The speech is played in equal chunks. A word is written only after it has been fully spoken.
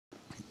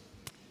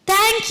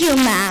Thank you,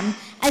 ma'am.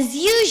 As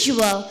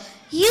usual,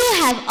 you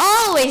have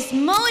always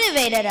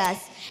motivated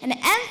us and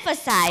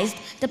emphasized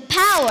the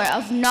power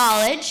of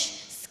knowledge,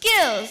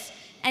 skills,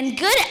 and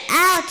good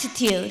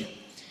attitude.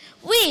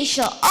 We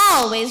shall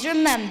always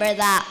remember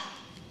that.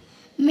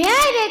 May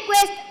I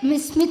request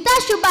Ms. Smita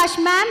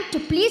Subhash ma'am to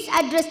please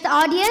address the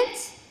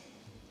audience?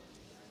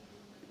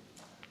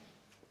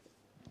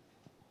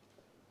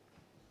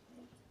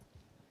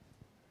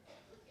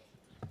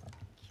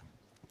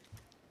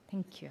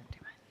 Thank you, everyone.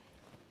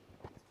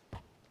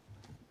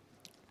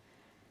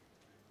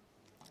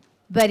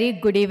 Very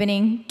good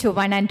evening to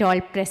one and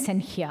all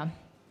present here.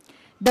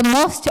 The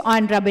most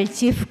honorable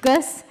chief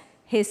guest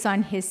is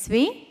on his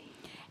way,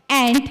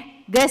 and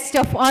guest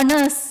of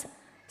honors,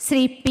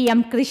 Sri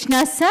P.M.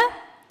 Krishna sir,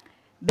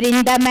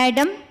 Brinda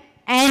madam,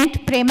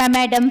 and Prema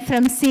madam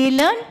from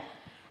Ceylon,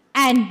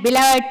 and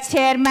beloved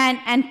chairman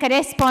and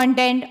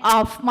correspondent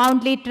of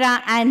Mount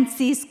Litra and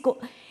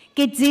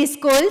Kids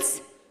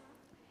schools.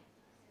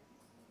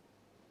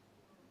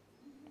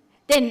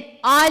 Then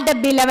all the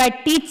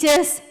beloved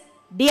teachers,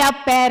 dear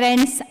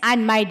parents,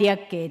 and my dear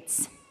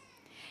kids.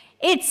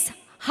 It's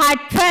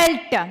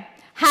heartfelt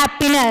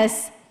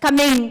happiness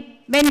coming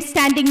when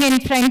standing in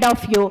front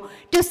of you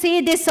to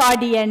see this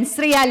audience,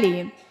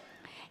 really.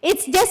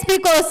 It's just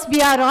because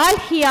we are all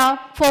here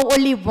for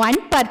only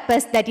one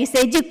purpose, that is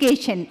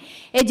education.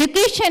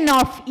 Education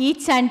of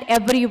each and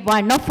every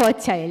one of our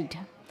child.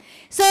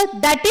 So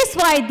that is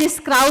why this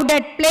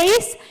crowded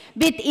place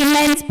with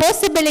immense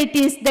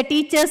possibilities, the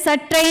teachers are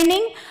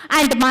training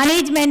and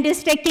management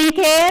is taking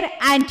care,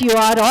 and you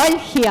are all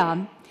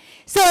here.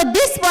 So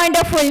this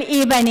wonderful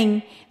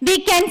evening, we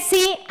can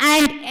see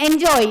and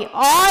enjoy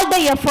all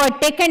the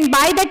effort taken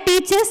by the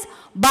teachers,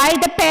 by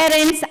the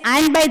parents,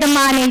 and by the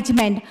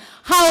management,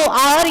 how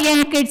our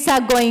young kids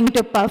are going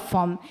to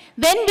perform.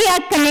 When we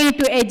are coming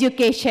to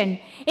education,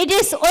 it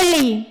is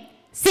only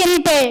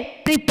simple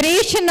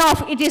preparation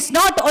of, it is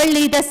not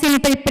only the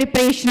simple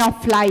preparation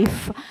of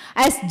life,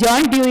 as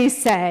John Dewey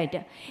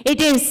said, it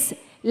is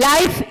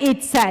life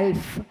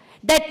itself.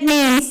 That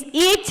means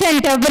each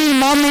and every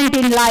moment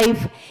in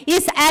life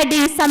is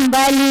adding some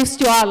values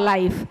to our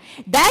life.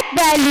 That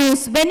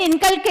values, when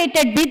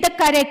inculcated with the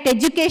correct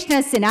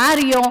educational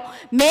scenario,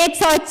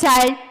 makes our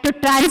child to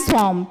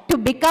transform, to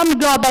become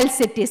global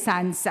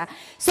citizens.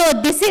 So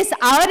this is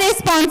our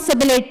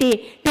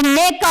responsibility to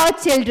make our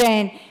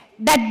children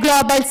that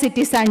global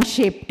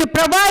citizenship, to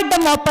provide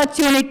them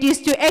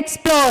opportunities to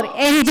explore,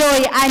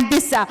 enjoy, and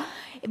this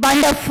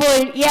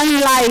wonderful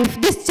young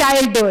life, this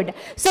childhood.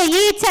 So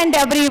each and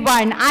every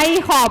one,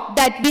 I hope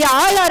that we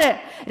all are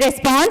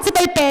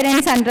responsible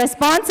parents and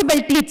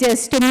responsible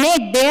teachers to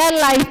make their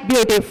life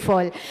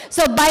beautiful.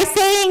 So by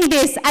saying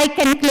this, I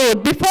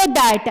conclude. Before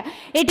that,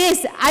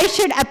 I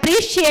should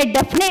appreciate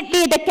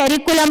definitely the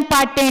curriculum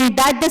pattern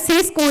that the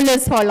C school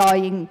is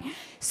following.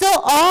 So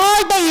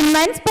all the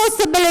immense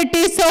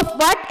possibilities of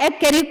what a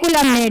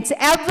curriculum needs,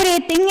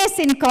 everything is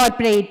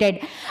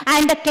incorporated.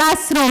 And the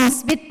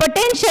classrooms with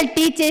potential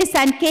teachers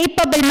and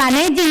capable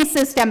managing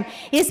system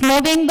is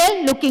moving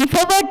well. Looking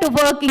forward to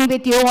working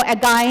with you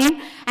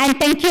again. And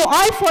thank you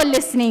all for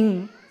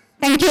listening.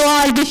 Thank you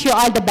all. Wish you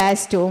all the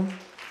best too.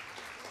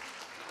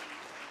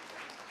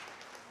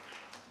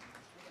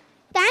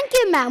 Thank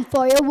you, ma'am,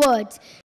 for your words.